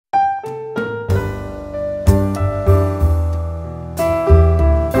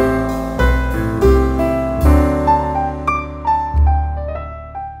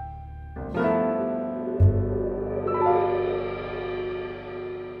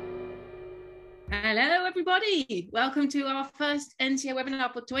Hello, everybody. Welcome to our first NCO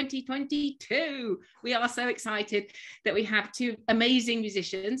webinar for 2022. We are so excited that we have two amazing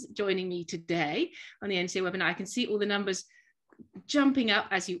musicians joining me today on the NCO webinar. I can see all the numbers jumping up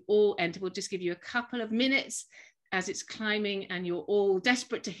as you all enter. We'll just give you a couple of minutes as it's climbing and you're all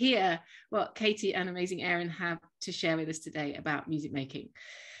desperate to hear what Katie and amazing Aaron have to share with us today about music making.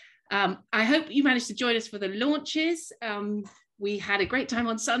 I hope you managed to join us for the launches. We had a great time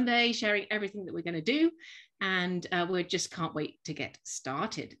on Sunday sharing everything that we're going to do, and we just can't wait to get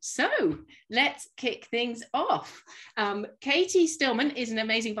started. So let's kick things off. Katie Stillman is an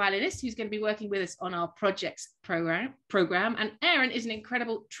amazing violinist who's going to be working with us on our projects program, and Aaron is an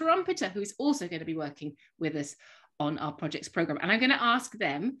incredible trumpeter who's also going to be working with us on our projects program. And I'm going to ask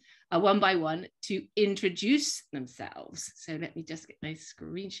them one by one to introduce themselves. So let me just get my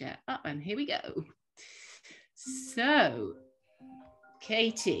screen share up, and here we go. So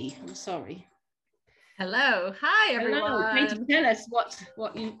Katie, I'm sorry. Hello. Hi, everyone. Hello. Katie, tell us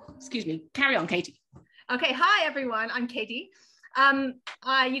what you, excuse me, carry on, Katie. Okay. Hi, everyone. I'm Katie. You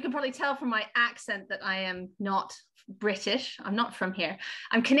can probably tell from my accent that I am not British. I'm not from here.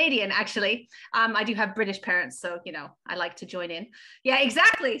 I'm Canadian, actually. I do have British parents, so, you know, I like to join in. Yeah,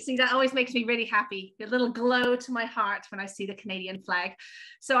 exactly. See, that always makes me really happy. A little glow to my heart when I see the Canadian flag.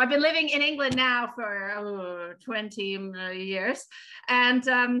 So I've been living in England now for 20 years, and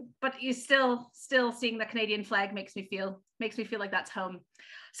but you still seeing the Canadian flag makes me feel like that's home.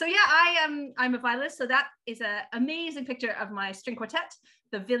 So yeah, I'm a violinist. So that is an amazing picture of my string quartet,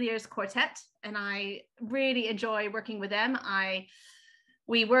 the Villiers Quartet, and I really enjoy working with them.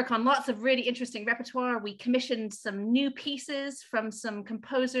 We work on lots of really interesting repertoire. We commissioned some new pieces from some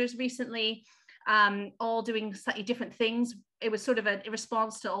composers recently, all doing slightly different things. It was sort of a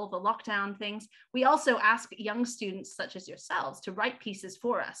response to all the lockdown things. We also ask young students such as yourselves to write pieces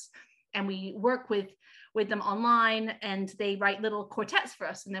for us, and we work with them online, and they write little quartets for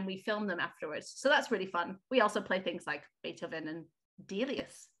us, and then we film them afterwards. So that's really fun. We also play things like Beethoven and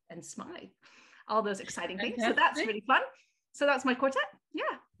Delius and Smythe, all those exciting things. So that's really fun. So that's my quartet. Yeah.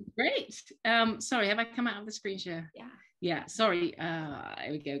 Great. Sorry, have I come out of the screen share? Yeah. Yeah, sorry.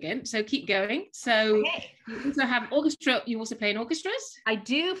 Here we go again. So keep going. So You also have orchestra. You also play in orchestras? I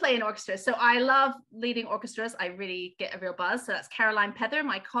do play in orchestras. So I love leading orchestras. I really get a real buzz. So that's Caroline Pether,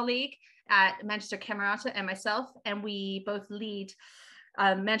 my colleague at Manchester Camerata, and myself. And we both lead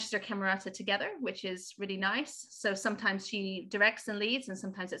Manchester Camerata together, which is really nice. So sometimes she directs and leads, and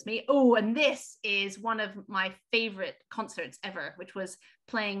sometimes it's me. Oh, and this is one of my favorite concerts ever, which was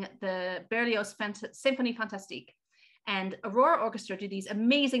playing the Berlioz Symphonie Fantastique. And Aurora Orchestra do these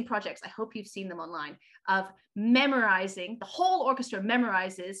amazing projects. I hope you've seen them online, of memorizing. The whole orchestra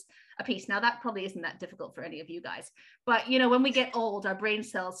memorizes a piece. Now that probably isn't that difficult for any of you guys, but you know, when we get old, our brain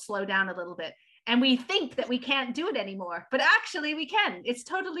cells slow down a little bit, and we think that we can't do it anymore, but actually we can. It's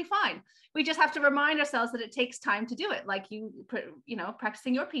totally fine. We just have to remind ourselves that it takes time to do it. Like you know,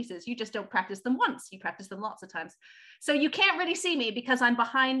 practicing your pieces, you just don't practice them once, you practice them lots of times. So you can't really see me because I'm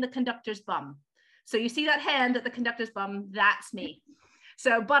behind the conductor's bum. So you see that hand at the conductor's bum, that's me.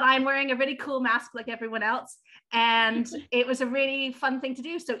 So, but I'm wearing a really cool mask like everyone else. And it was a really fun thing to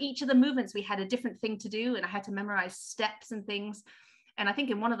do. So each of the movements, we had a different thing to do, and I had to memorize steps and things. And I think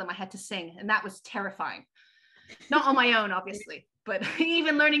in one of them I had to sing, and that was terrifying. Not on my own, obviously, but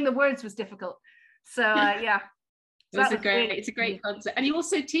even learning the words was difficult. So yeah. So it's a great concept. And you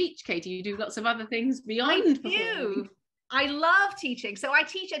also teach, Katie. You do lots of other things beyond. I do. I love teaching. So I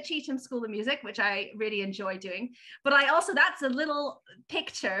teach at Cheetham School of Music, which I really enjoy doing. But I also, that's a little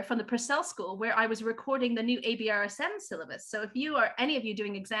picture from the Purcell School where I was recording the new ABRSM syllabus. So if you are, any of you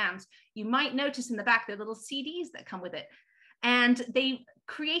doing exams, you might notice in the back, there are little CDs that come with it. And they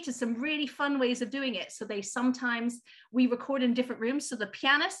created some really fun ways of doing it. So we record in different rooms. So the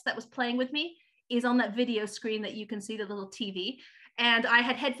pianist that was playing with me is on that video screen that you can see, the little TV. And I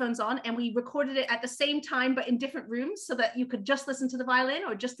had headphones on, and we recorded it at the same time, but in different rooms, so that you could just listen to the violin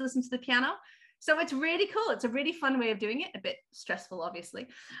or just listen to the piano. So it's really cool. It's a really fun way of doing it. A bit stressful, obviously.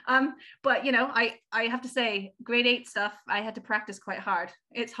 But you know, I have to say, grade 8 stuff, I had to practice quite hard.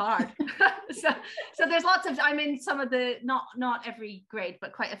 It's hard. so there's lots of, I'm in some of the, not every grade,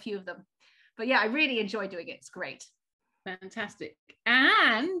 but quite a few of them. But yeah, I really enjoy doing it. It's great. Fantastic.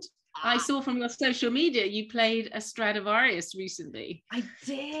 And I saw from your social media you played a Stradivarius recently. I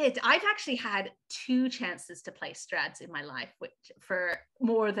did. I've actually had 2 chances to play Strads in my life, which for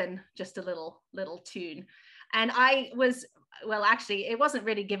more than just a little tune. And I was, well, actually, it wasn't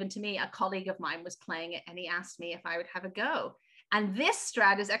really given to me. A colleague of mine was playing it, and he asked me if I would have a go. And this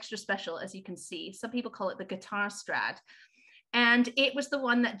Strad is extra special, as you can see. Some people call it the guitar Strad. And it was the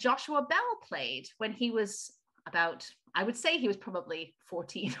one that Joshua Bell played when he was about, I would say he was probably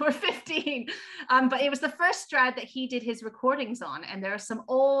 14 or 15. But it was the first Strad that he did his recordings on. And there are some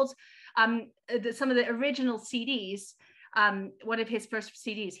old, some of the original CDs. One of his first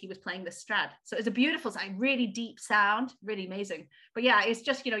CDs, he was playing the Strad. So it's a beautiful, really deep sound, really amazing. But yeah, it's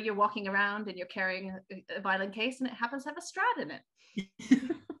just, you know, you're walking around and you're carrying a violin case and it happens to have a Strad in it.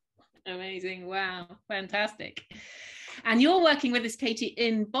 Amazing. Wow. Fantastic. And you're working with us, Katie,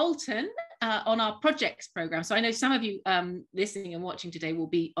 in Bolton on our projects program. So I know some of you listening and watching today will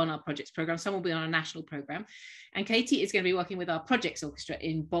be on our projects program. Some will be on our national program. And Katie is going to be working with our projects orchestra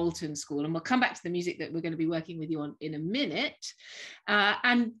in Bolton School. And we'll come back to the music that we're going to be working with you on in a minute.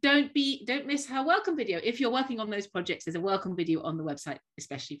 And don't miss her welcome video. If you're working on those projects, there's a welcome video on the website,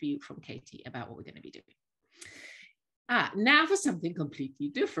 especially for you, from Katie, about what we're going to be doing. Now for something completely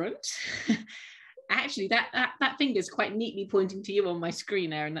different. Actually, that finger's quite neatly pointing to you on my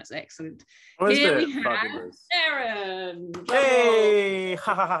screen, Aaron. That's excellent. Here we have fabulous. Aaron. Hey!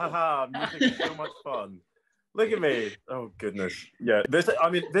 Ha ha ha ha! Music is so much fun. Look at me. Oh goodness. Yeah. This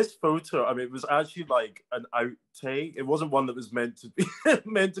photo. It was actually like an outtake. It wasn't one that was meant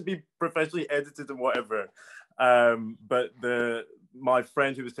to be professionally edited and whatever. But my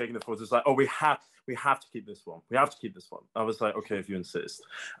friend who was taking the photo was like, "Oh, we have to keep this one. We have to keep this one." I was like, "Okay, if you insist."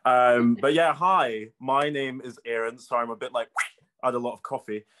 But yeah, hi. My name is Aaron. Sorry, I'm a bit like I had a lot of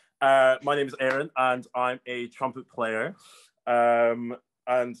coffee. My name is Aaron, and I'm a trumpet player.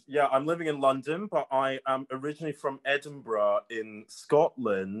 And yeah, I'm living in London, but I am originally from Edinburgh in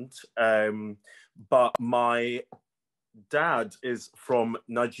Scotland. But my dad is from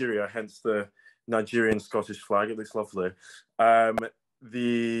Nigeria, hence the Nigerian Scottish flag. It looks lovely. Trying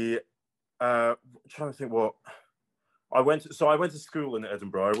to think what I went to school in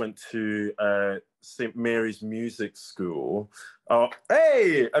Edinburgh. I went to St. Mary's Music School. Oh,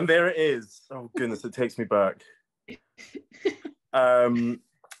 hey, and there it is. Oh goodness, it takes me back.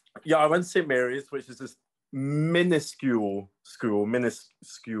 Yeah, I went to St. Mary's, which is this minuscule school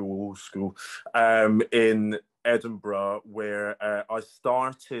in Edinburgh, where I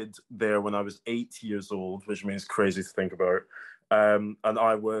started there when I was 8 years old, which means crazy to think about. And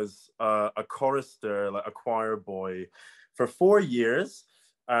I was a chorister, like a choir boy, for 4 years.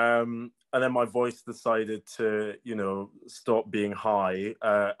 And then my voice decided to, stop being high.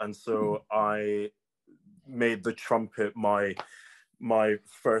 And so I made the trumpet my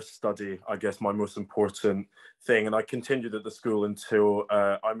first study, I guess, my most important thing. And I continued at the school until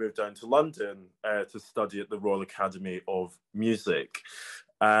I moved down to London to study at the Royal Academy of Music.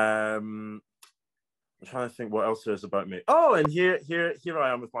 I'm trying to think what else there is about me. Oh, and here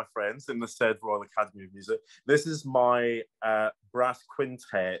I am with my friends in the said Royal Academy of Music. This is my brass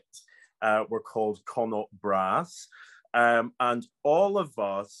quintet. We're called Connaught Brass. And all of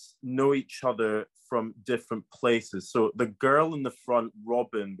us know each other from different places. So the girl in the front,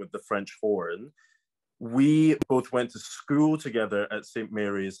 Robin, with the French horn, we both went to school together at St.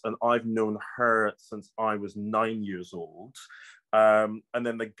 Mary's, and I've known her since I was 9 years old. And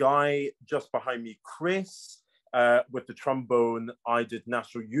then the guy just behind me, Chris, with the trombone, I did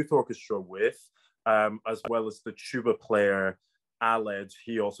National Youth Orchestra with, as well as the tuba player, Arlidge.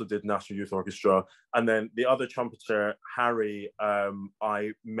 He also did National Youth Orchestra. And then the other trumpeter, Harry,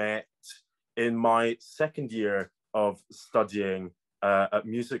 I met in my second year of studying at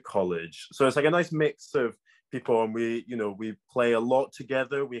music college. So it's like a nice mix of people, and we play a lot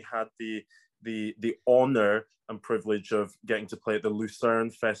together. We had the honor and privilege of getting to play at the Lucerne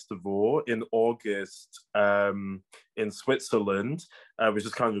Festival in August in Switzerland, which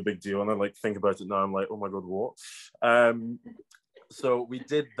is kind of a big deal. And I think about it now, I'm like, oh my God, what? So we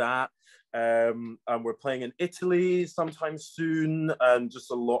did that. And we're playing in Italy sometime soon, and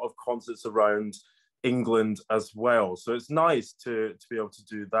just a lot of concerts around England as well. So it's nice to be able to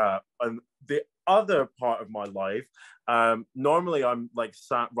do that. And the other part of my life, normally I'm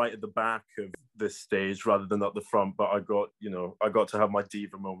sat right at the back of this stage rather than at the front, but I got to have my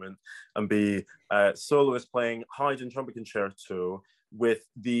diva moment and be soloist playing Haydn Trumpet Concerto with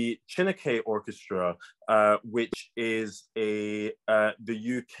the Chineke Orchestra, which is the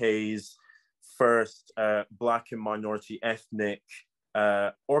UK's first Black and minority ethnic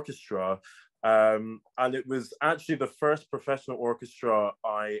orchestra. And it was actually the first professional orchestra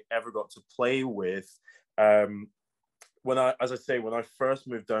I ever got to play with. When I first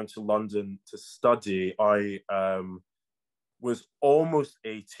moved down to London to study, I was almost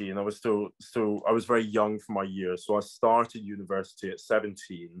 18. I was I was very young for my year. So I started university at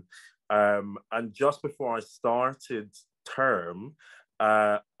 17. And just before I started term,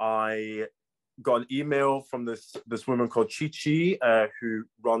 I got an email from this woman called Chi Chi, who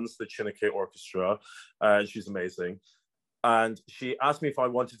runs the Chineke Orchestra. She's amazing. And she asked me if I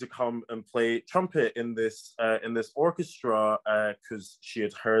wanted to come and play trumpet in this orchestra, because she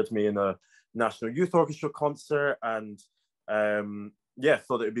had heard me in a National Youth Orchestra concert, and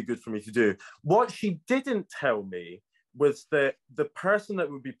thought it would be good for me to do. What she didn't tell me was that the person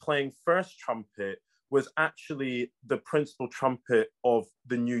that would be playing first trumpet was actually the principal trumpet of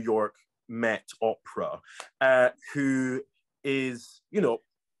the New York Met Opera, who is,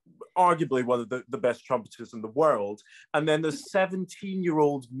 arguably one of the best trumpeters in the world. And then there's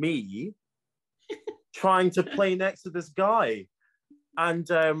 17-year-old me trying to play next to this guy. And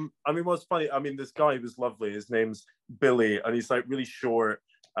what's funny, this guy was lovely. His name's Billy, and he's like really short.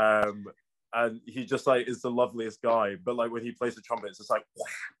 And he just like is the loveliest guy. But like when he plays the trumpet, it's just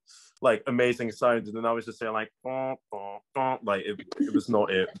like amazing sound. And then I was just saying like, like it was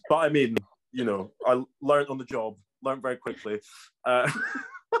not it. But I learned on the job, learned very quickly.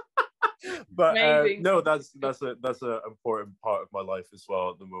 But no, that's an important part of my life as well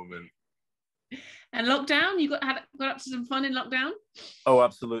at the moment. And lockdown, you got up to some fun in lockdown? Oh,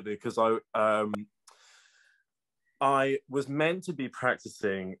 absolutely, because I was meant to be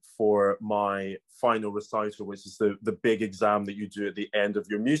practicing for my final recital, which is the big exam that you do at the end of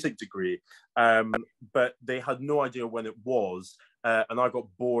your music degree. But they had no idea when it was, and I got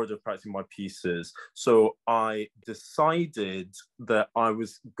bored of practicing my pieces. So I decided that I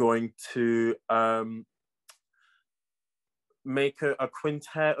was going to make a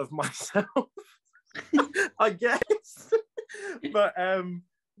quintet of myself, I guess. But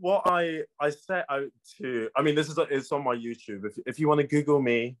what I set out to, it's on my YouTube. If you want to Google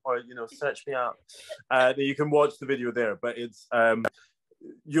me or search me out, then you can watch the video there. But it's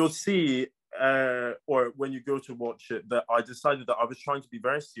you'll see, or when you go to watch it, that I decided that I was trying to be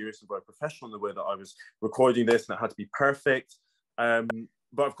very serious and very professional in the way that I was recording this, and it had to be perfect. But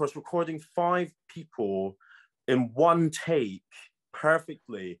of course, recording 5 people in one take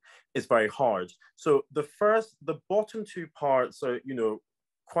perfectly is very hard. So the bottom 2 parts are,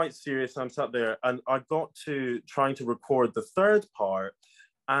 quite serious. I'm sat there and I got to trying to record the 3rd part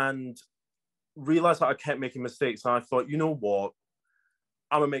and realized that I kept making mistakes. And I thought, you know what?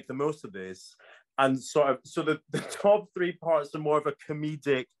 I'm gonna make the most of this. And so the top 3 parts are more of a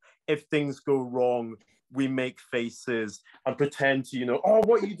comedic, if things go wrong, we make faces and pretend to,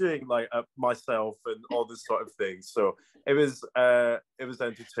 what are you doing? Like myself and all this sort of thing. So it was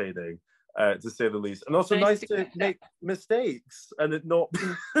entertaining, to say the least, and also nice to make mistakes and it not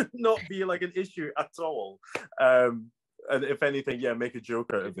be like an issue at all. And if anything, make a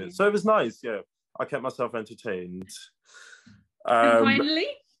joke out of it. So it was nice. Yeah, I kept myself entertained. And finally,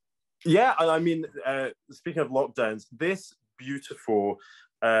 speaking of lockdowns, this beautiful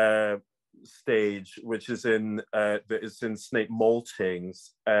stage, which is in Snake Maltings,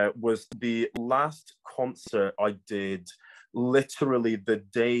 was the last concert I did literally the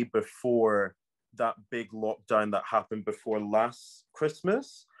day before that big lockdown that happened before last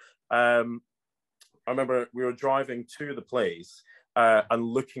Christmas. I remember we were driving to the place and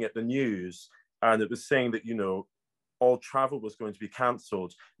looking at the news, and it was saying that all travel was going to be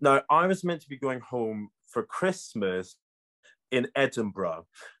cancelled. Now, I was meant to be going home for Christmas in Edinburgh,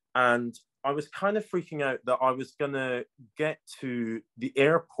 and I was kind of freaking out that I was going to get to the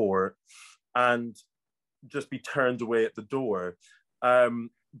airport and just be turned away at the door.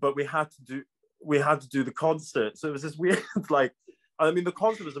 But we had to do the concert. So it was this weird, the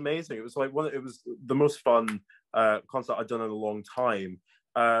concert was amazing. It was it was the most fun concert I'd done in a long time.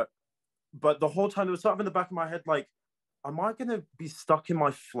 But the whole time there was sort of in the back of my head, like, am I going to be stuck in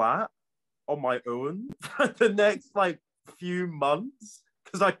my flat on my own for the next few months?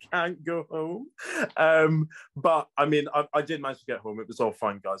 Because I can't go home. But I did manage to get home. It was all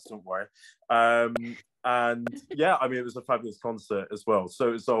fine, guys, don't worry. And it was a fabulous concert as well.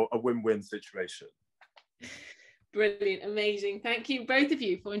 So it's all a win-win situation. Brilliant, amazing. Thank you, both of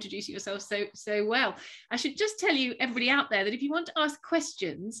you, for introducing yourselves so well. I should just tell you, everybody out there, that if you want to ask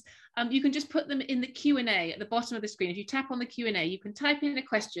questions, you can just put them in the Q&A at the bottom of the screen. If you tap on the Q&A, you can type in a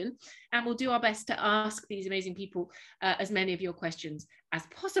question, and we'll do our best to ask these amazing people as many of your questions as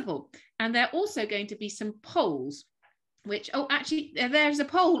possible. And there are also going to be some polls, which, actually, there's a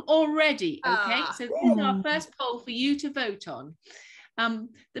poll already, okay? So this is our first poll for you to vote on.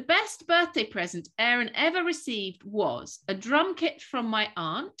 The best birthday present Aaron ever received was a drum kit from my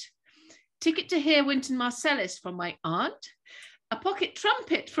aunt, ticket to hear Wynton Marsalis from my aunt, a pocket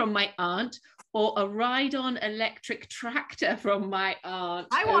trumpet from my aunt, or a ride-on electric tractor from my aunt.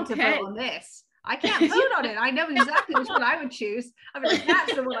 I want to vote on this. I can't vote on it. I know exactly which one I would choose.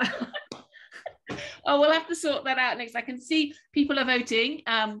 That's the one. Oh, we'll have to sort that out next. I can see people are voting.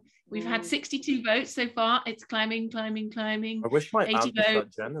 We've had 62 votes so far. It's climbing. I wish my 80 aunt was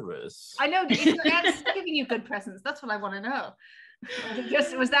votes. that generous. I know. Is your aunt still giving you good presents? That's what I want to know.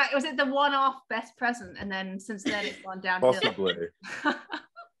 Was it the one-off best present, and then since then it's gone downhill? Possibly.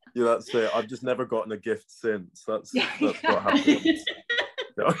 Yeah, that's it. I've just never gotten a gift since. That's what happened.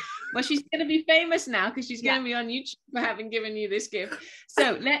 No. Well, she's going to be famous now because she's going to be on YouTube for having given you this gift.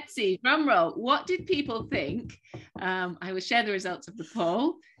 So let's see. Drum roll. What did people think? I will share the results of the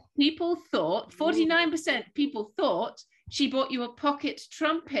poll. People thought, 49% people thought she bought you a pocket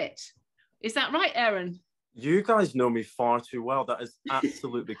trumpet. Is that right, Aaron? You guys know me far too well. That is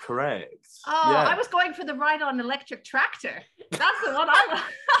absolutely correct. Oh, yeah. I was going for the ride-on electric tractor. That's the one I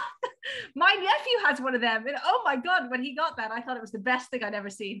My nephew has one of them. And oh my God, when he got that, I thought it was the best thing I'd ever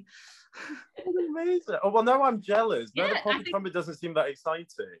seen. That's amazing. Oh, well, now I'm jealous. Now the pocket trumpet doesn't seem that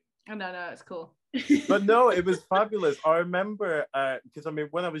exciting. Oh, no, it's cool. But no, it was fabulous. I remember, because I mean,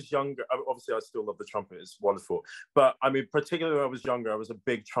 when I was younger, obviously I still love the trumpet, it's wonderful. But I mean, particularly when I was younger, I was a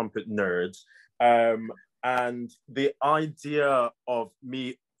big trumpet nerd. And the idea of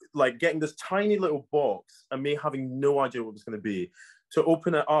me like getting this tiny little box and me having no idea what it was going to be, to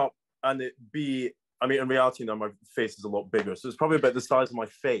open it up and it be, I mean, in reality now my face is a lot bigger, so it's probably about the size of my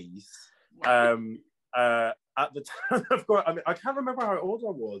face. At the time, of course, I mean, I can't remember how old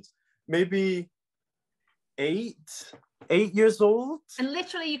I was. Maybe 8 years old. And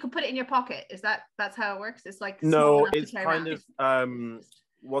literally, you can put it in your pocket. That's how it works? It's like no, it's kind of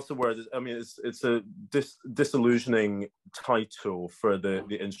what's the word? I mean, it's a disillusioning title for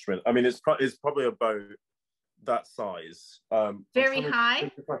the instrument. I mean, it's probably about that size. Very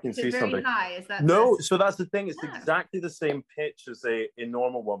high. If I can see very something. High. Is that no? So that's the thing. It's exactly the same pitch as a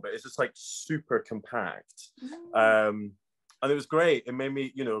normal one, but it's just like super compact. And it was great. It made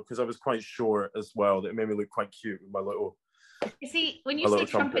me, because I was quite short as well. That it made me look quite cute with my little. You see, when you say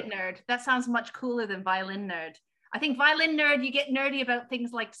trumpet nerd, that sounds much cooler than violin nerd. I think violin nerd, you get nerdy about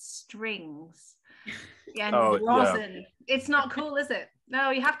things like strings and rosin. Yeah. It's not cool, is it? No,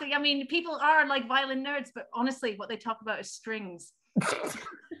 you have to. I mean, people are like violin nerds, but honestly, what they talk about is strings. See,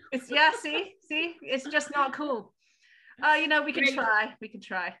 it's just not cool. We can try. We can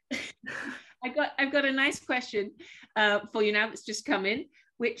try. I've got a nice question for you now that's just come in,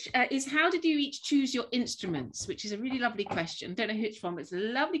 which is, how did you each choose your instruments? Which is a really lovely question. Don't know who it's from, but it's a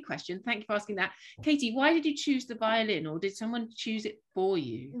lovely question. Thank you for asking that. Katie, why did you choose the violin, or did someone choose it for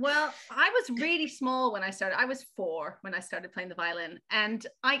you? Well, I was really small when I started. I was 4 when I started playing the violin. And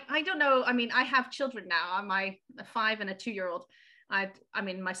I don't know. I mean, I have children now. I'm a 5 and a 2-year-old. I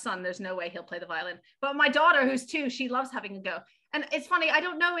mean, my son, there's no way he'll play the violin. But my daughter, who's 2, she loves having a go. And it's funny. I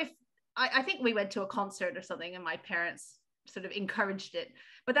don't know if, I think we went to a concert or something and my parents sort of encouraged it,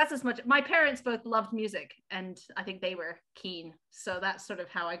 but that's as much. My parents both loved music and I think they were keen, so that's sort of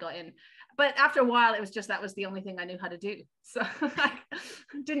how I got in. But after a while, it was just that was the only thing I knew how to do, so I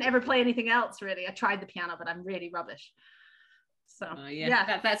didn't ever play anything else really. I tried the piano, but I'm really rubbish. So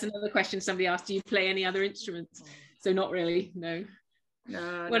that's another question somebody asked. Do you play any other instruments? So not really. No.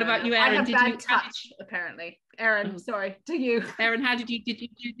 What about you, Aaron? I have bad touch, apparently. Aaron, sorry, to you. Aaron, how did you do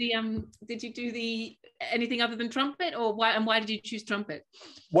the anything other than trumpet, or why did you choose trumpet?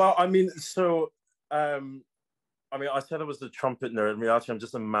 Well, I mean, so I said I was the trumpet nerd. In reality, I'm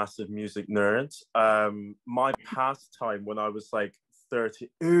just a massive music nerd. My pastime when I was like 30,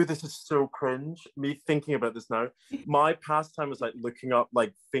 this is so cringe, me thinking about this now. My pastime was like looking up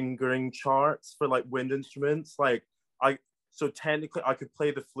like fingering charts for like wind instruments. So technically I could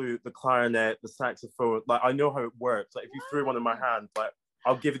play the flute, the clarinet, the saxophone. Like, I know how it works. Like, if you threw one in my hand, like,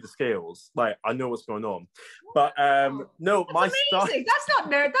 I'll give you the scales. Like, I know what's going on. But no, that's amazing. That's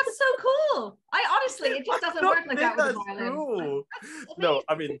not nerd. That's so cool. I honestly, it just doesn't work like that with the violin. Cool. No,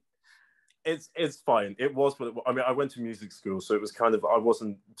 I mean, it's fine. It was what I mean, I went to music school, so it was kind of, I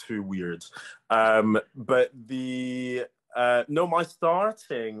wasn't too weird. But the my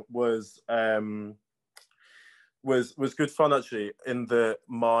starting was good fun, actually, in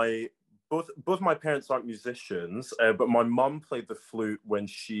both my parents aren't musicians, but my mum played the flute when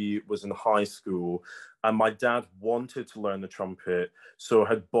she was in high school, and my dad wanted to learn the trumpet, so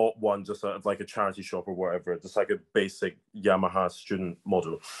had bought one just out of like a charity shop or whatever, just like a basic Yamaha student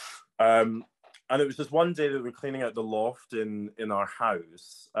model. And it was just one day that we were cleaning out the loft in our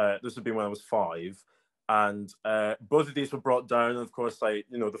house. This would be when I was 5. And both of these were brought down. And of course, like,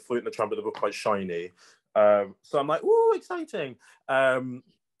 the flute and the trumpet, they were quite shiny. So I'm like, ooh, exciting. My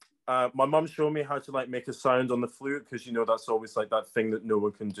mum showed me how to like make a sound on the flute, because that's always like that thing that no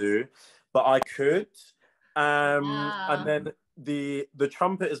one can do, but I could. And then the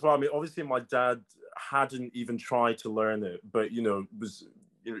trumpet as well. I mean, obviously my dad hadn't even tried to learn it, but was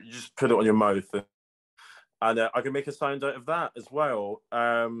you just put it on your mouth, and I can make a sound out of that as well.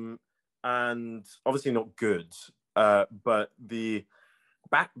 And obviously not good, but the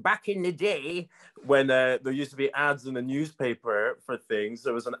back in the day when there used to be ads in the newspaper for things,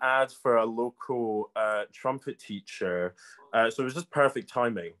 there was an ad for a local trumpet teacher, so it was just perfect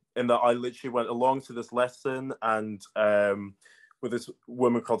timing in that I literally went along to this lesson, and with this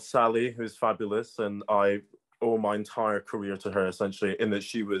woman called Sally, who's fabulous, and I owe my entire career to her, essentially, in that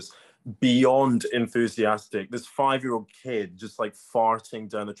she was beyond enthusiastic. This 5-year-old kid just like farting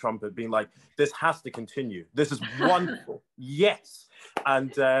down the trumpet, being like, this has to continue, this is wonderful. Yes.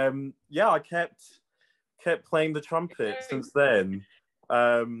 And I kept playing the trumpet since then.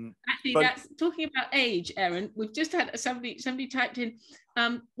 Actually, that's talking about age, Aaron. We've just had somebody typed in,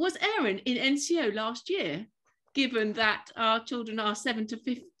 was Aaron in NCO last year, given that our children are 7 to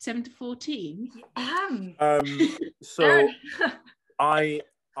 14? So I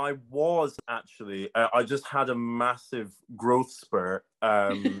was actually, I just had a massive growth spurt,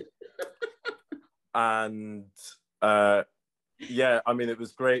 and yeah, I mean, it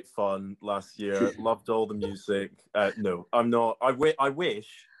was great fun last year. Loved all the music. No, I'm not. I wish I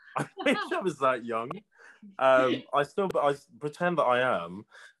was that young. I pretend that I am.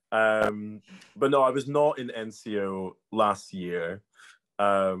 But no, I was not in NCO last year.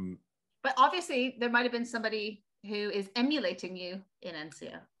 But obviously, there might have been somebody who is emulating you in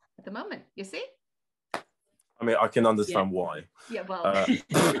NCO at the moment. You see? I mean, I can understand why. Yeah, well.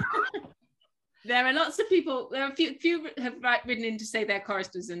 There are lots of people. There are a few have written in to say they're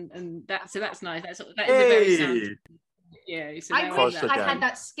choristers, and that's nice. That is a very sound. Yeah, so I wish I had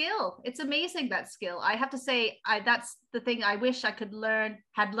that skill. It's amazing, that skill. I have to say, that's the thing I wish I had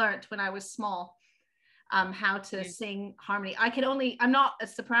learned when I was small. How to sing harmony. I'm not a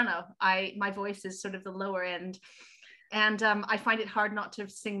soprano. My voice is sort of the lower end, and I find it hard not to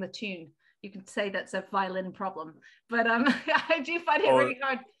sing the tune. You can say that's a violin problem, but I do find it really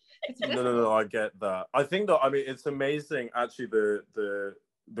hard. No, I get that. I think that, I mean, it's amazing actually, the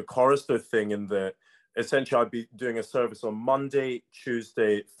chorister thing, in that essentially I'd be doing a service on Monday,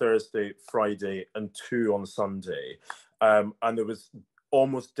 Tuesday, Thursday, Friday, and 2 on Sunday, and there was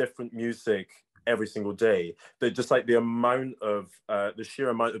almost different music every single day. That just like the sheer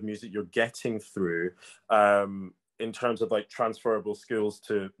amount of music you're getting through, in terms of like transferable skills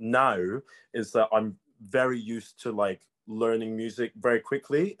to now, is that I'm very used to like learning music very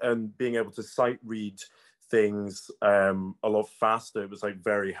quickly and being able to sight read things a lot faster. It was like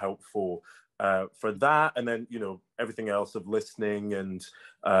very helpful for that, and then everything else of listening, and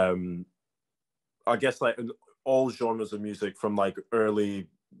I guess like all genres of music, from like early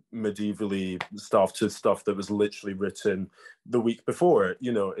medievally stuff to stuff that was literally written the week before.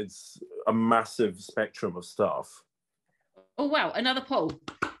 It's a massive spectrum of stuff. Oh wow, another poll.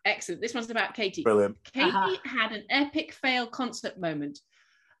 Excellent. This one's about Katie. Brilliant. Katie had an epic fail concert moment.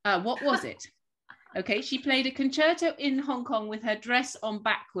 What was it? Okay, she played a concerto in Hong Kong with her dress on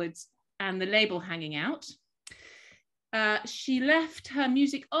backwards and the label hanging out. She left her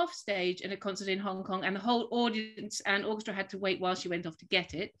music off stage in a concert in Hong Kong, and the whole audience and orchestra had to wait while she went off to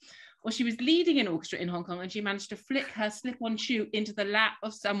get it. Or she was leading an orchestra in Hong Kong and she managed to flick her slip-on shoe into the lap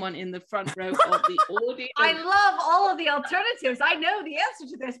of someone in the front row of the audience. I love all of the alternatives. I know the answer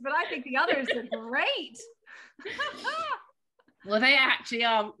to this, but I think the others are great. Well, they actually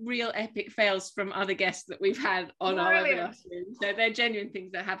are real epic fails from other guests that we've had on our webinar. So they're genuine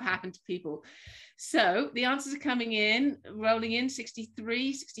things that have happened to people. So the answers are coming in, rolling in: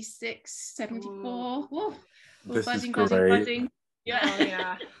 63, 66, 74. Whoa. This buzzing, is buzzing. Yeah. Oh,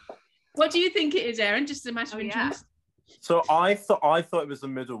 yeah. What do you think it is, Aaron? Just a matter of interest. So I thought it was the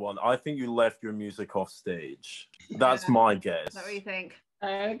middle one. I think you left your music off stage. That's my guess. What do you think?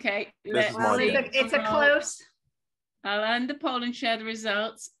 Okay. It's a close. I'll end the poll and share the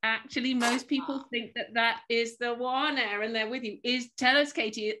results. Actually, most people think that is the one, Aaron. They're with you. Tell us,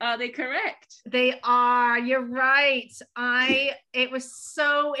 Katie, are they correct? They are. You're right. It was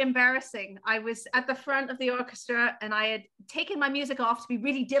so embarrassing. I was at the front of the orchestra and I had taken my music off to be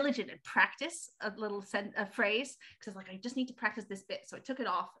really diligent and practice a little phrase, because I was like, I just need to practice this bit. So I took it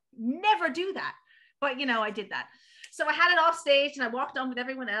off. Never do that. But, I did that. So I had it off stage and I walked on with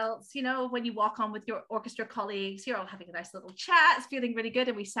everyone else. When you walk on with your orchestra colleagues, you're all having a nice little chat, it's feeling really good.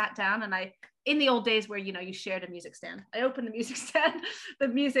 And we sat down, and in the old days where, you shared a music stand, I opened the music stand, the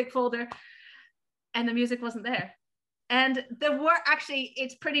music folder, and the music wasn't there. And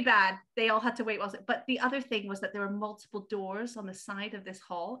it's pretty bad. They all had to wait. But the other thing was that there were multiple doors on the side of this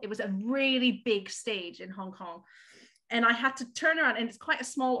hall. It was a really big stage in Hong Kong. And I had to turn around, and it's quite a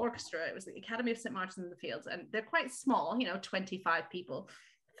small orchestra. It was the Academy of St. Martin's in the Fields, and they're quite small, 25 people,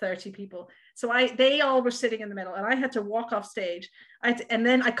 30 people. So they all were sitting in the middle, and I had to walk off stage. And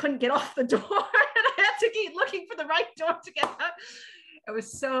then I couldn't get off the door, and I had to keep looking for the right door to get out. It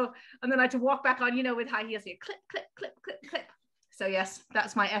was so, and then I had to walk back on, with high heels here, clip, clip, clip, clip, clip. So yes,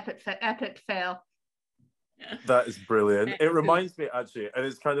 that's my epic fail. That is brilliant. It reminds me, actually, and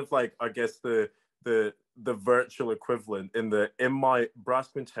it's kind of like, I guess, the virtual equivalent in my brass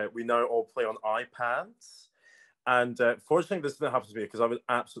quintet, we now all play on iPads. And fortunately, this didn't happen to me because I would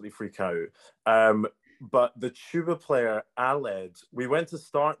absolutely freak out. But the tuba player, Arlidge, we went to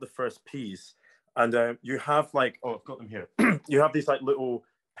start the first piece, and you have like, oh, I've got them here. You have these like little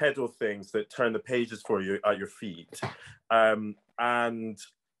pedal things that turn the pages for you at your feet. And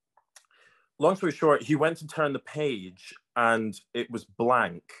long story short, he went to turn the page and it was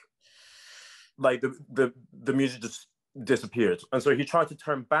blank. Like the music just disappeared. And so he tried to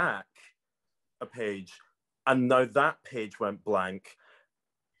turn back a page, and now that page went blank.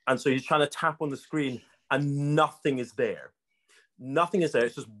 And so he's trying to tap on the screen and nothing is there. Nothing is there.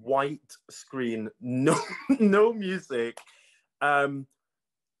 It's just white screen, no music. And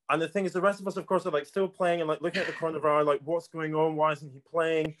the thing is, the rest of us, of course, are like still playing and like looking at the corner of our eye, like, what's going on? Why isn't he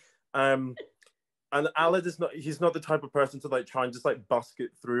playing? And Aled he's not the type of person to like try and just like busk it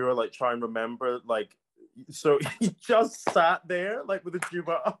through or like try and remember, like, so he just sat there like with the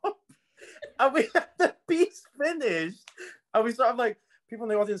tuba up, and we had the piece finished, and we sort of like, people in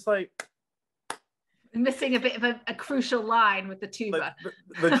the audience like missing a bit of a crucial line with the tuba. Like,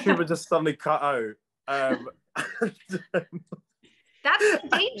 the tuba just suddenly cut out. That's the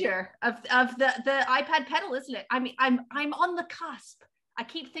danger of the iPad pedal, isn't it? I mean, I'm on the cusp. I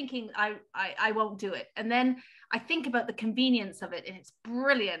keep thinking I won't do it, and then I think about the convenience of it, and it's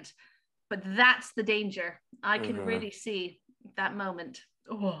brilliant. But that's the danger. I can really see that moment.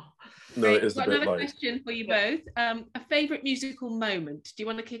 Oh, no, it is a bit another like... question for you both. A favorite musical moment. Do you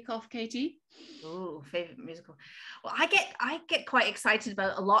want to kick off, Katie? Oh, favorite musical. Well, I get quite excited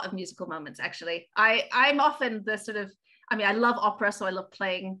about a lot of musical moments. Actually, I'm often the sort of. I mean, I love opera, so I love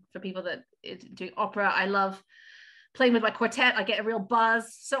playing for people that do opera. I love playing with my quartet. I get a real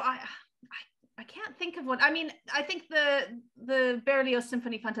buzz. So I can't think of one. I mean, I think the Berlioz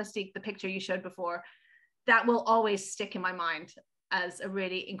Symphonie Fantastique, the picture you showed before, that will always stick in my mind as a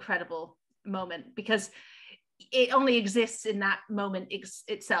really incredible moment, because it only exists in that moment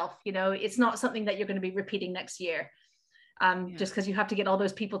itself. It's not something that you're going to be repeating next year, just because you have to get all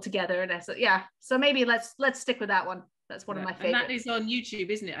those people together. And so maybe let's stick with that one. That's one of my favorites. And that is on YouTube,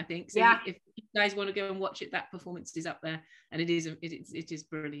 isn't it? I think. So if you guys want to go and watch it, that performance is up there, and it is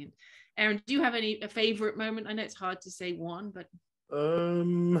brilliant. Aaron, do you have a favorite moment? I know it's hard to say one, but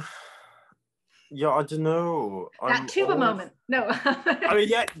yeah, I don't know. That tuba moment. No. I mean,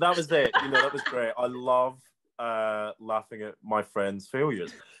 yeah, that was it. That was great. I love laughing at my friends'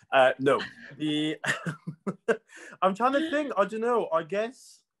 failures. No, I'm trying to think. I don't know. I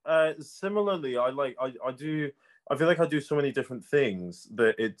guess similarly, I feel like I do so many different things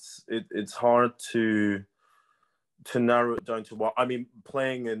that it's hard to narrow it down to what. I mean,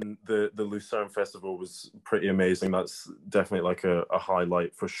 playing in the Lucerne Festival was pretty amazing. That's definitely like a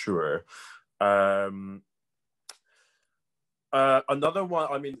highlight for sure. Another one,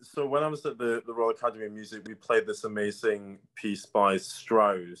 I mean, so when I was at the Royal Academy of Music, we played this amazing piece by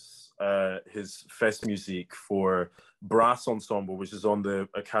Strauss, his Festmusik for brass ensemble, which is on the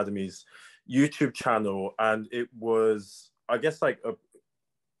Academy's YouTube channel. And it was, I guess, like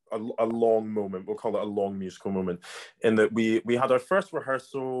a long moment. We'll call it a long musical moment, in that we had our first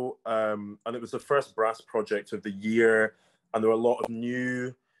rehearsal, and it was the first brass project of the year, and there were a lot of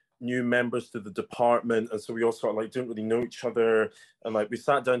new members to the department, and so we all sort of like didn't really know each other, and like we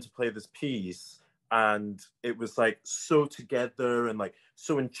sat down to play this piece, and it was like so together and like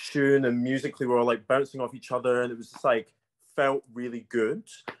so in tune, and musically we're all like bouncing off each other, and it was just like felt really good.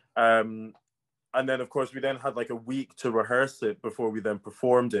 And then of course we then had like a week to rehearse it before we then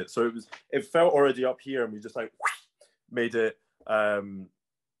performed it, so it felt already up here, and we just like made it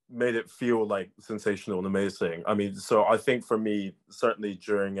feel like sensational and amazing. I mean, so I think for me, certainly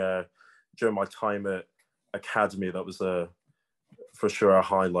during my time at Academy, that was for sure a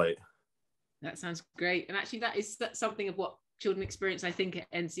highlight. That sounds great. And actually that's something of what children experience, I think,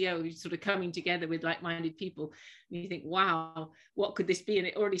 at NCO, sort of coming together with like-minded people. And you think, wow, what could this be? And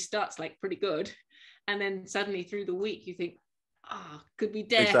it already starts like pretty good. And then suddenly through the week, you think, could we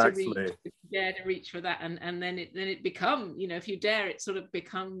dare to reach for that, and then it become, if you dare, it sort of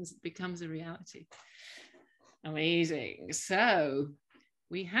becomes a reality. Amazing. So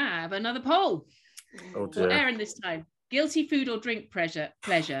we have another poll. Oh dear. For Aaron this time. Guilty food or drink pleasure.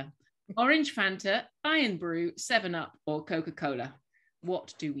 Orange Fanta, Iron Brew, 7-Up, or Coca-Cola.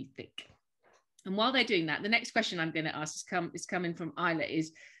 What do we think? And while they're doing that, the next question I'm going to ask is coming from Isla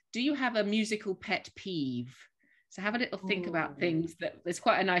is, do you have a musical pet peeve? So have a little think about things that's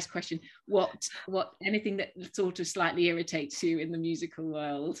quite a nice question. What anything that sort of slightly irritates you in the musical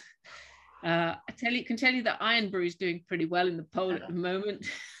world? I can tell you that Iron Brew is doing pretty well in the poll at the moment.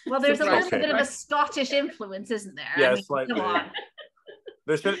 Well, there's a little bit of a Scottish influence, isn't there? Yeah, I mean, slightly. come on.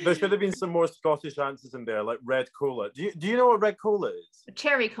 There should have been some more Scottish answers in there, like red cola. Do you know what red cola is?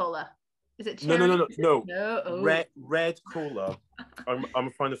 Cherry cola. Is it cherry? No. No. Oh. Red cola.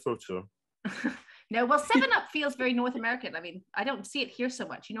 I'm find a photo. No, well, 7-Up feels very North American. I mean, I don't see it here so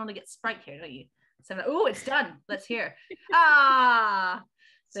much. You normally get Sprite here, don't you? 7-Up. Oh, it's done. Let's hear.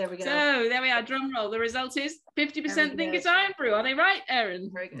 There we go. So there we are. Drum roll. The result is 50% think it's Iron Brew. Are they right,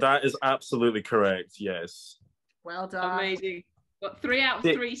 Aaron? Very good. That is absolutely correct. Yes. Well done. Amazing. Got 3 out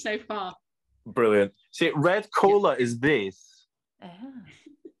of 3 so far. Brilliant. See, red cola is this,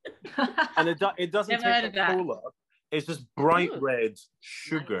 and it doesn't taste like cola. It's just bright red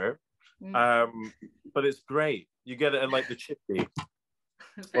sugar, but it's great. You get it in like the chippy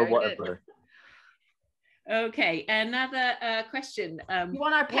or whatever. Good. Okay, another question. You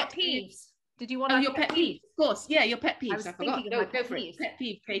want our pet peeves? Did you want your pet peeves? Of course, yeah, your pet peeves. I forgot. Go for it. Pet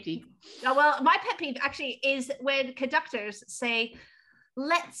peeve, Katie. Oh, well, my pet peeve actually is when conductors say,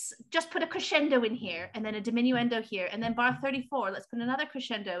 let's just put a crescendo in here and then a diminuendo here, and then bar 34, let's put another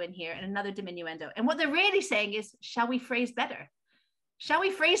crescendo in here and another diminuendo. And what they're really saying is, shall we phrase better? Shall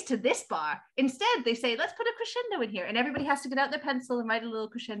we phrase to this bar? Instead, they say, let's put a crescendo in here, and everybody has to get out their pencil and write a little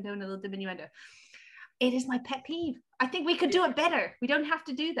crescendo and a little diminuendo. It is my pet peeve. I think we could do it better. We don't have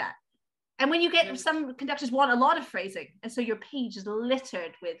to do that. And when you get, some conductors want a lot of phrasing, and so your page is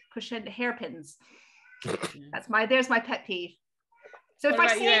littered with crescendo hairpins. There's my pet peeve. So if I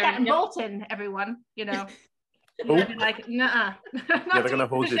say that in Bolton, everyone, you're gonna be like, nuh-uh. They're gonna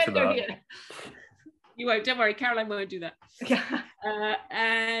hold you to that. Here. You won't, don't worry, Caroline won't do that.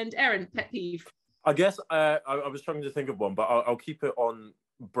 And Aaron, pet peeve. I guess I was trying to think of one, but I'll keep it on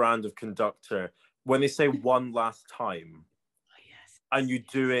brand of conductor. When they say one last time, and you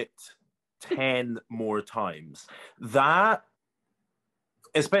do it 10 more times, that,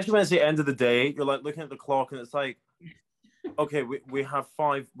 especially when it's the end of the day, you're like looking at the clock and it's like, okay, we have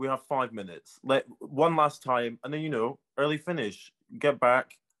 5 minutes. Let one last time, and then early finish, get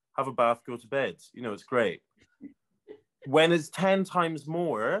back, have a bath, go to bed. It's great. When it's 10 times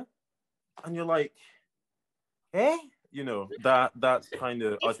more, and you're like, that's kind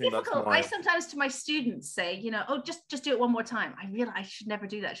of, I think difficult. that's I sometimes to my students say, just do it one more time. I realize I should never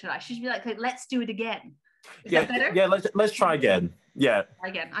do that, should I? I should be like, let's do it again. Is that better? Yeah, let's try again. Yeah.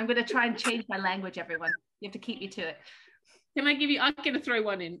 Again. I'm going to try and change my language, everyone. You have to keep me to it. I'm going to throw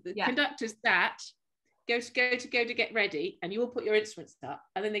one in. The conductors that go to get ready, and you all put your instruments up,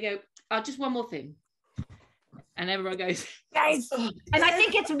 and then they go, just one more thing. And everyone goes, guys. And I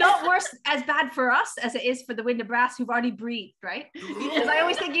think it's not as bad for us as it is for the wind and brass who've already breathed, right? Because I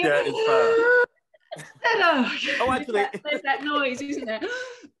always think it's actually, there's that noise, isn't there?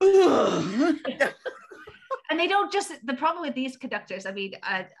 And they don't just, the problem with these conductors, I mean,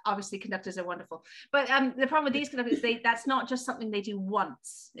 obviously conductors are wonderful, but the problem with these conductors, that's not just something they do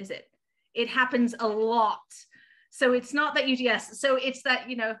once, is it? It happens a lot. So it's not that so it's that,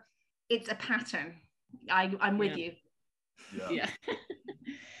 it's a pattern. I'm with you. Yeah.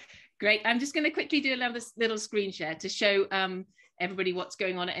 Great. I'm just going to quickly do another little screen share to show everybody what's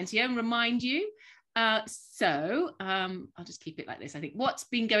going on at NCO and remind you. I'll just keep it like this. I think what's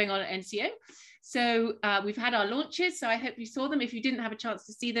been going on at NCO. So we've had our launches. So I hope you saw them. If you didn't have a chance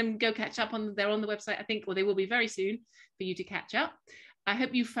to see them, go catch up on them. They're on the website, I think, or they will be very soon for you to catch up. I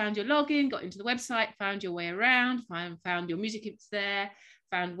hope you found your login, got into the website, found your way around, found your music it's there,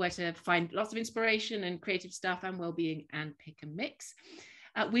 found where to find lots of inspiration and creative stuff and well-being and pick and mix.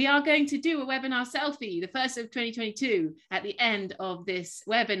 We are going to do a webinar selfie, the first of 2022, at the end of this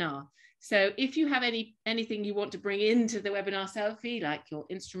webinar. So if you have anything you want to bring into the webinar selfie, like your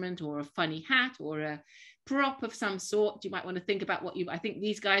instrument or a funny hat or a prop of some sort, you might want to think about I think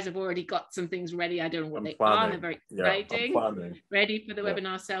these guys have already got some things ready. I don't know what they are. They're very exciting. Ready for the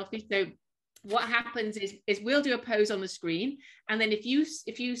webinar selfie. So what happens is we'll do a pose on the screen, and then if you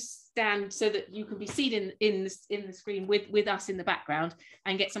stand so that you can be seen in the screen with us in the background,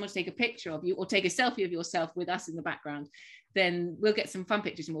 and get someone to take a picture of you or take a selfie of yourself with us in the background, then we'll get some fun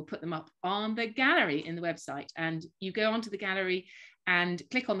pictures and we'll put them up on the gallery in the website. And you go onto the gallery and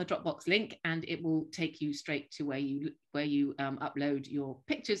click on the Dropbox link, and it will take you straight to where you upload your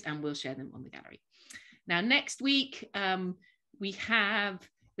pictures, and we'll share them on the gallery. Now, next week, we have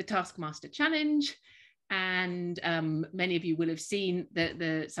the Taskmaster Challenge. And many of you will have seen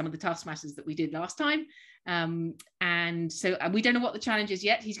some of the Taskmasters that we did last time. And so we don't know what the challenge is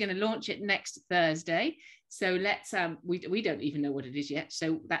yet. He's going to launch it next Thursday. So let's, we don't even know what it is yet.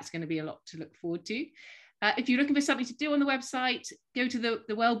 So that's going to be a lot to look forward to. If you're looking for something to do on the website, go to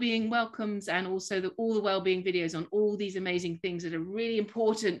the Wellbeing Welcomes and also all the Wellbeing videos on all these amazing things that are really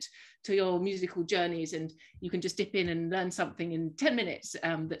important to your musical journeys. And you can just dip in and learn something in 10 minutes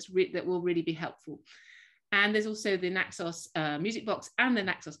that will really be helpful. And there's also the Naxos Music Box and the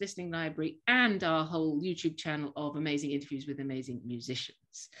Naxos Listening Library and our whole YouTube channel of amazing interviews with amazing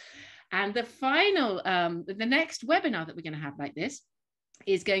musicians. And the final, the next webinar that we're going to have like this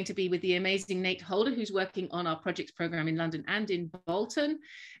is going to be with the amazing Nate Holder, who's working on our projects program in London and in Bolton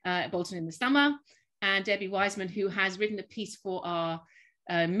in the summer, and Debbie Wiseman, who has written a piece for our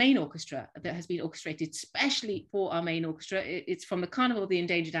main orchestra that has been orchestrated specially for our main orchestra. It's from the Carnival of the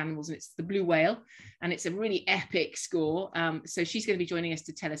Endangered Animals, and it's the Blue Whale, and it's a really epic score. So she's going to be joining us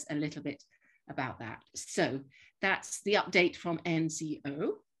to tell us a little bit about that. So that's the update from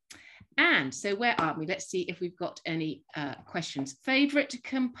NCO. And so where are we? Let's see if we've got any questions. Favorite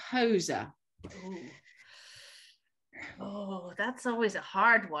composer? Ooh. Oh, that's always a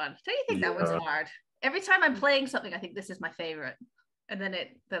hard one. Don't you think that one's hard? Every time I'm playing something, I think this is my favorite. And then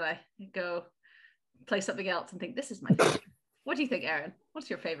I go play something else and think this is my favorite. What do you think, Aaron? What's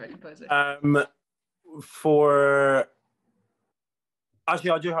your favorite composer?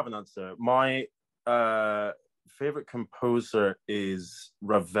 Actually, I do have an answer. My favorite composer is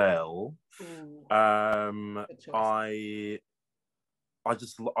Ravel. I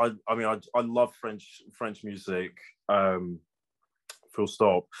love French music. Full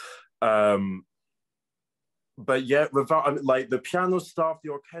stop. But yeah, Ravel, I mean, like the piano stuff, the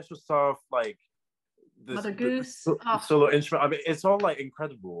orchestral stuff, like Mother Goose, solo instrument. I mean, it's all like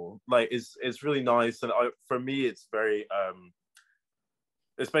incredible. Like it's really nice, and for me, it's very,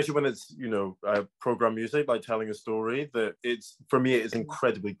 especially when it's program music, like telling a story. That it's for me, it is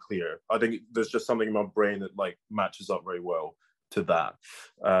incredibly clear. I think there's just something in my brain that like matches up very well to that.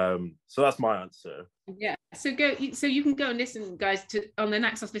 So that's my answer. Yeah, so you can go and listen, guys, on the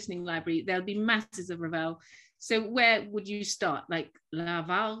Naxos Listening Library. There'll be masses of Ravel. So where would you start, like La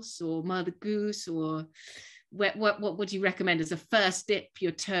Valse or Mother Goose, or what would you recommend as a first dip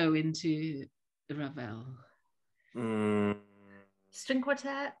your toe into Ravel? String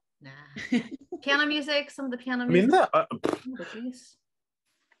quartet? Nah. Piano music, some of the piano music. Mother Goose.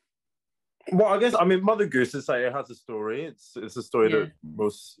 Well, I mean, Mother Goose is like, it has a story. It's a story that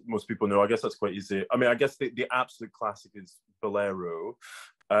most people know. I guess that's quite easy. I mean, I guess the absolute classic is Bolero.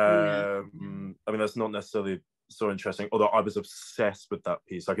 I mean, that's not necessarily so interesting, although I was obsessed with that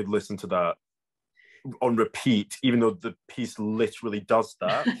piece. I could listen to that on repeat, even though the piece literally does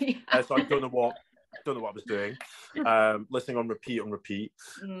that. So I don't know what I was doing. Listening on repeat.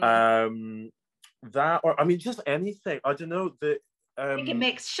 That, or I mean, just anything. I don't know that. I think it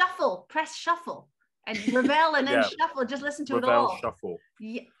makes press shuffle, and Ravel, and then shuffle. Just listen to Ravel, it all. Shuffle.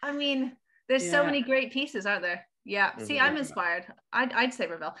 Yeah, I mean, there's so many great pieces, aren't there? Yeah. See, I'm inspired. I'd say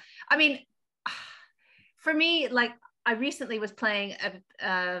Ravel. I mean, for me, like I recently was playing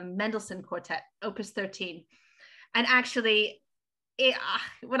a Mendelssohn quartet, Opus 13, and actually,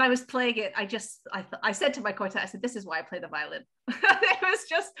 when I was playing it, I said to my quartet, I said, "This is why I play the violin." It was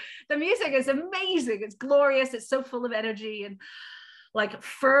just, the music is amazing. It's glorious. It's so full of energy and like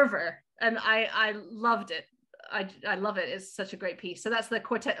fervor, and I loved it. I love it. It's such a great piece. So that's the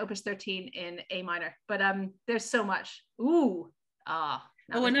Quartet Opus 13 in A minor. But there's so much.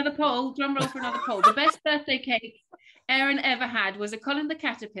 Another poll. Drum roll for another poll. The best birthday cake Aaron ever had was a Colin the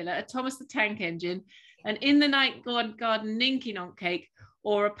Caterpillar, a Thomas the Tank Engine, an In the Night Garden Ninky Nonk cake,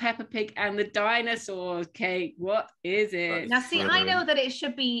 or a Peppa Pig and the Dinosaur cake. What is it? Now, see, I know that it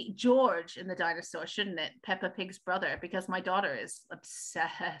should be George in the Dinosaur, shouldn't it? Peppa Pig's brother, because my daughter is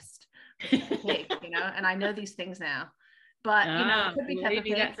obsessed with Peppa Pig, and I know these things now. But, it could be Peppa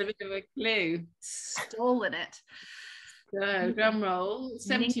Pig. That's a bit of a clue. Stolen it. So, drum roll,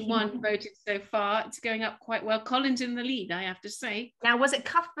 71 voted so far. It's going up quite well. Colin's in the lead, I have to say. Now, was it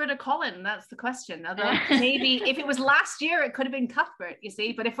Cuthbert or Colin? That's the question. Although maybe if it was last year, it could have been Cuthbert, you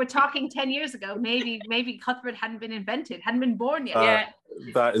see. But if we're talking 10 years ago, maybe Cuthbert hadn't been invented, hadn't been born yet.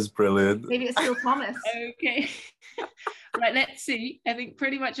 That is brilliant. Maybe it's still Thomas. Okay. Right, let's see. I think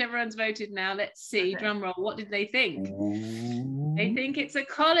pretty much everyone's voted now. Let's see. Okay. Drum roll. What did they think? They think it's a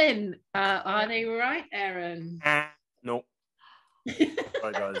Colin. Are they right, Aaron? No.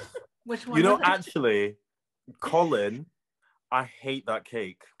 Right, guys. Which one? Actually, Colin, I hate that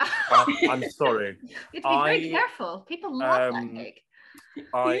cake. I'm sorry. You have to be very careful. People love that cake.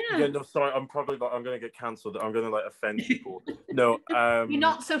 No, sorry. I'm going to get cancelled. I'm going to like offend people. No. You're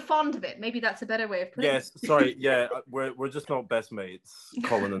not so fond of it. Maybe that's a better way of putting it. Yes. Sorry. Yeah. We're just not best mates,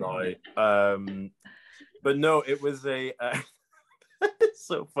 Colin and I. But no, it was a. It's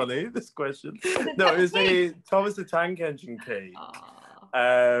so funny, this question. No, it was a Thomas the Tank Engine cake.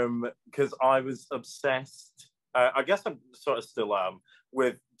 Because I was obsessed. I guess I sort of still am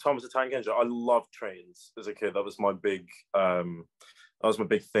with Thomas the Tank Engine. I loved trains as a kid. That was my big. That was my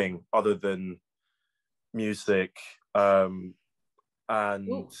big thing, other than music. And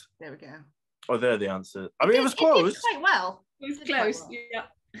ooh, there we go. Oh, there the answer. I mean, it was close. It did quite well. It was close. Yeah.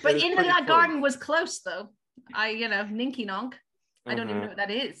 But In the Garden was close, though. Ninky Nonk. I don't even know what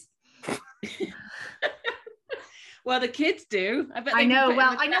that is. Well, the kids do. I know.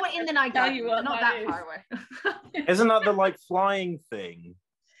 Well, I know what In the Night Garden. Not that far away. Isn't that the like flying thing?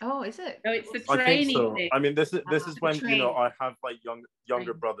 Oh, is it? No, it's the training thing. I mean, this is when I have like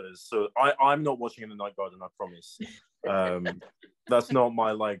younger brothers, so I'm not watching In the Night Garden. I promise. That's not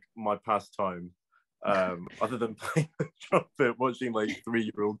my pastime. Other than playing the trumpet, watching like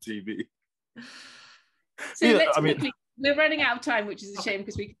 3-year-old TV. So let's quickly. We're running out of time, which is a shame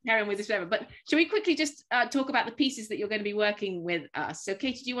because we can carry on with this forever. But shall we quickly just talk about the pieces that you're going to be working with us? So,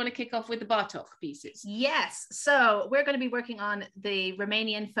 Katie, do you want to kick off with the Bartók pieces? Yes. So we're going to be working on the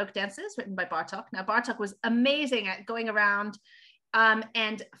Romanian folk dances written by Bartók. Now, Bartók was amazing at going around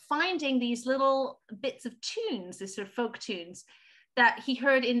and finding these little bits of tunes, these sort of folk tunes that he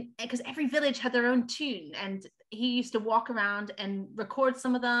heard because every village had their own tune, and he used to walk around and record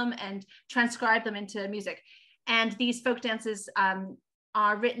some of them and transcribe them into music. And these folk dances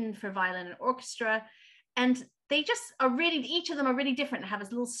are written for violin and orchestra, and they just are really, each of them are really different and have a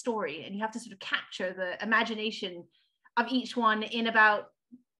little story, and you have to sort of capture the imagination of each one in about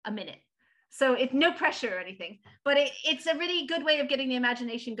a minute. So it's no pressure or anything, but it's a really good way of getting the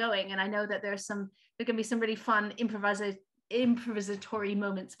imagination going. And I know that there can be some really fun improvisatory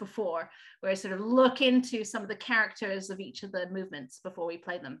moments before, where I sort of look into some of the characters of each of the movements before we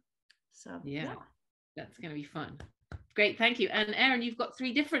play them. So yeah. That's going to be fun. Great, thank you. And Aaron, you've got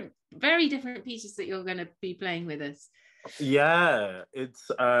 3 very different pieces that you're going to be playing with us. Yeah,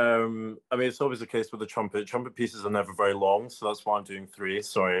 it's I mean, it's always the case with the trumpet. Trumpet pieces are never very long, so that's why I'm doing 3.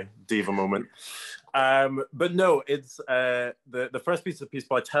 Sorry, diva moment. But no, it's the first piece is a piece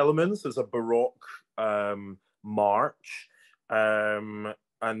by Telemans. It's a Baroque march, and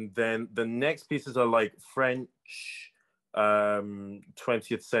then the next pieces are like French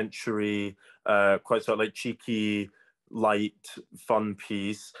 20th century, quite sort of like cheeky, light, fun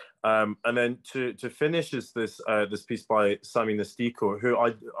piece. And then to finish is this piece by Sami Nestico, who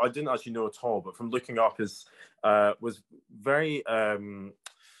I didn't actually know at all, but from looking up was very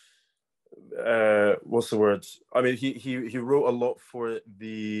what's the word? I mean, he wrote a lot for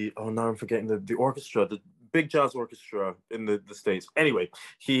now I'm forgetting the orchestra, the big jazz orchestra in the States. Anyway,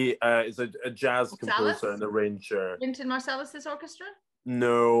 he is a jazz composer and arranger. Wynton Marsalis's orchestra?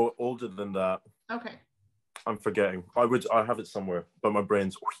 No, older than that. Okay. I'm forgetting. I have it somewhere, but my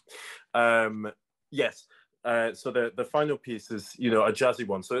brain's yes. So the final piece is, a jazzy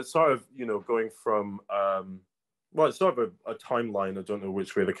one. So it's sort of, going from it's sort of a timeline, I don't know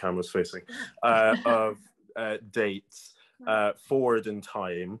which way the camera's facing, of dates forward in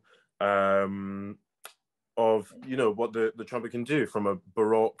time, of what the trumpet can do, from a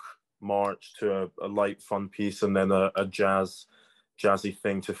Baroque march to a light fun piece, and then a jazzy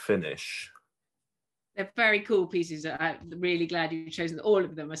thing to finish. They're very cool pieces. I'm really glad you've chosen. All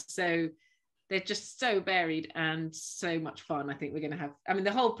of them they're just so varied and so much fun. I think we're going to have,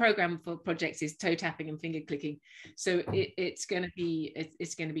 the whole program for projects is toe tapping and finger clicking, so it's going to be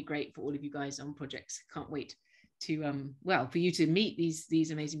great for all of you guys on projects. Can't wait to for you to meet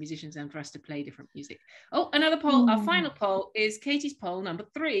these amazing musicians and for us to play different music. Oh, another poll. Our final poll is Katie's poll number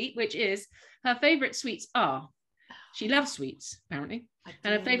 3, which is her favorite sweets are. She loves sweets, apparently,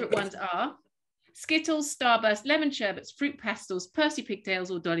 and her favorite ones are Skittles, Starburst, lemon sherbets, fruit pastels, Percy pigtails,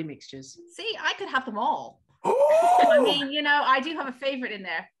 or Dolly mixtures. See, I could have them all. I mean, I do have a favorite in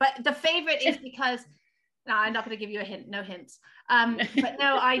there, but the favorite is because I'm not going to give you a hint. No hints. But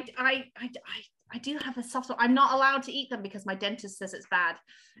no, I do have a soft spot. I'm not allowed to eat them because my dentist says it's bad,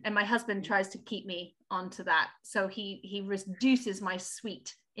 and my husband tries to keep me onto that, so he reduces my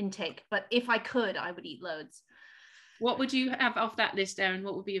sweet intake. But if I could, I would eat loads. What would you have off that list, Aaron?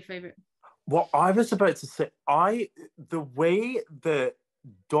 What would be your favorite? Well, I was about to say, the way that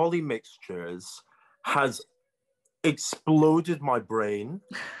Dolly mixtures has exploded my brain,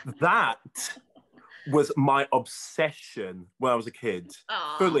 that was my obsession when I was a kid.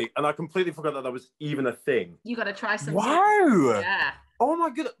 Aww. Fully. And I completely forgot that was even a thing. You got to try some. Wow. Yeah. Oh my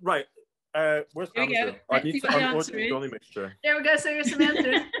goodness. Right. Where's Here we Amazon? go. I Let's need see to what the order answer the is. Dolly mixture. There we go. So here's some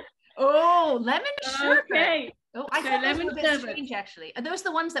answers. Oh, lemon sherbet. Okay. Oh, I So thought those lemon were a bit sherbet. strange, actually. Are those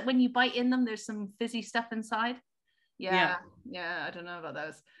the ones that when you bite in them, there's some fizzy stuff inside? Yeah. I don't know about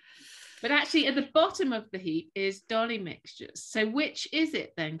those. But actually, at the bottom of the heap is Dolly mixtures. So which is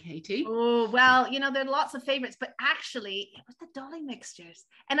it then, Katie? Oh, well, you know, there are lots of favorites, but actually it was the Dolly mixtures.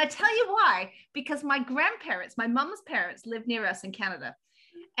 And I tell you why, because my grandparents, my mum's parents lived near us in Canada,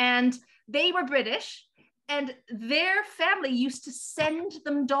 and they were British, and their family used to send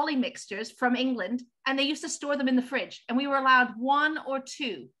them Dolly mixtures from England, and they used to store them in the fridge. And we were allowed 1 or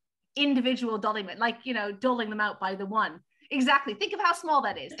 2 individual Dolly, like, you know, doling them out by the one. Exactly. Think of how small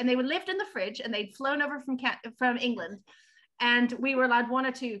that is. And they would lived in the fridge, and they'd flown over from England, and we were allowed 1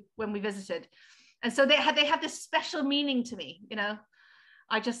 or 2 when we visited. And so they had this special meaning to me, you know.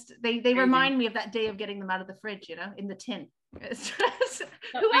 I just they remind me of that day of getting them out of the fridge, you know, in the tin.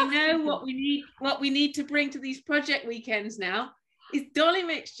 I know what we need to bring to these project weekends now is Dolly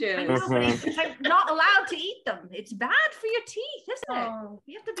mixtures. I know, but I'm not allowed to eat them. It's bad for your teeth, isn't it? Oh,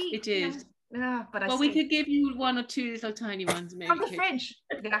 you have to be. it is. Yeah, but well, we could give you 1 or 2 little tiny ones, maybe. From the fridge.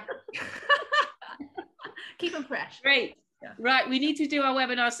 Yeah. Keep them fresh. Great. Yeah. Right, we need to do our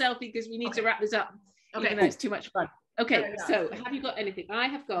webinar selfie because we need to wrap this up. Okay. Even though it's too much fun. Okay, so have you got anything? I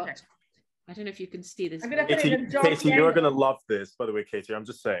have got. Okay. I don't know if you can see this. Katie, you're gonna love this. By the way, Katie, I'm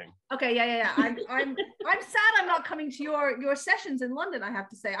just saying. Okay, yeah. I'm sad I'm not coming to your sessions in London. I have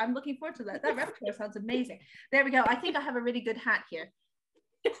to say, I'm looking forward to that. That repertoire sounds amazing. There we go. I think I have a really good hat here.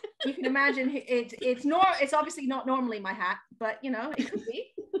 You can imagine it's obviously not normally my hat, but you know, it could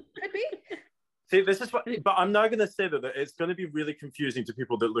be. See, this is what, but I'm now going to say that it's going to be really confusing to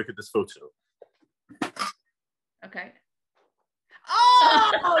people that look at this photo. Okay.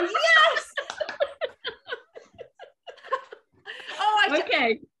 Oh yes.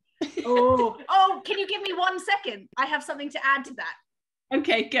 Okay. Oh, can you give me 1 second? I have something to add to that.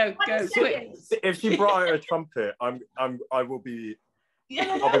 Okay, go. If she brought out a trumpet, I will be.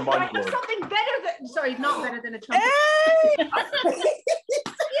 Yeah, I'll be mind blown. Something better than. Sorry, not better than a trumpet. Hey!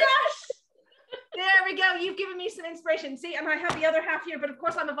 Yes. There we go. You've given me some inspiration. See, and I have the other half here, but of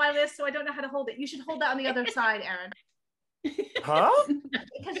course I'm a violinist, so I don't know how to hold it. You should hold that on the other side, Aaron. Huh?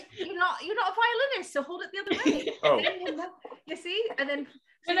 Because you're not a violinist, so hold it the other way. Oh. You see, and then.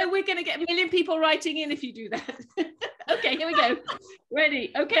 No, we're going to get 1 million people writing in if you do that. Okay, here we go.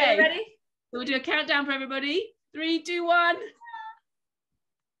 Ready? Okay. Ready? We'll do a countdown for everybody. 3, 2, 1.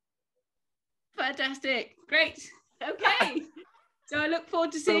 Fantastic. Great. Okay. So I look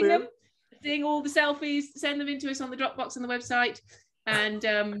forward to seeing them, seeing all the selfies. Send them in to us on the Dropbox on the website. And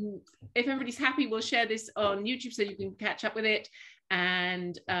if everybody's happy, we'll share this on YouTube so you can catch up with it.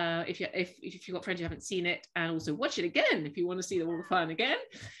 And if you've got friends who haven't seen it, and also watch it again if you want to see all the fun again.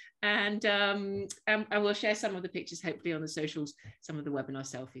 And we'll share some of the pictures, hopefully on the socials, some of the webinar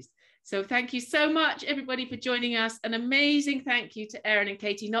selfies. So thank you so much, everybody, for joining us. An amazing thank you to Aaron and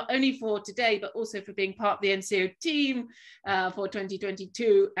Katie, not only for today, but also for being part of the NCO team for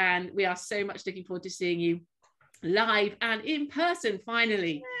 2022. And we are so much looking forward to seeing you live and in person,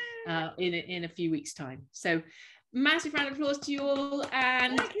 finally, in a few weeks' time. So massive round of applause to you all,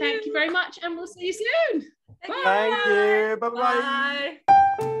 and thank you very much, and we'll see you soon. Thank you. Bye-bye. Bye.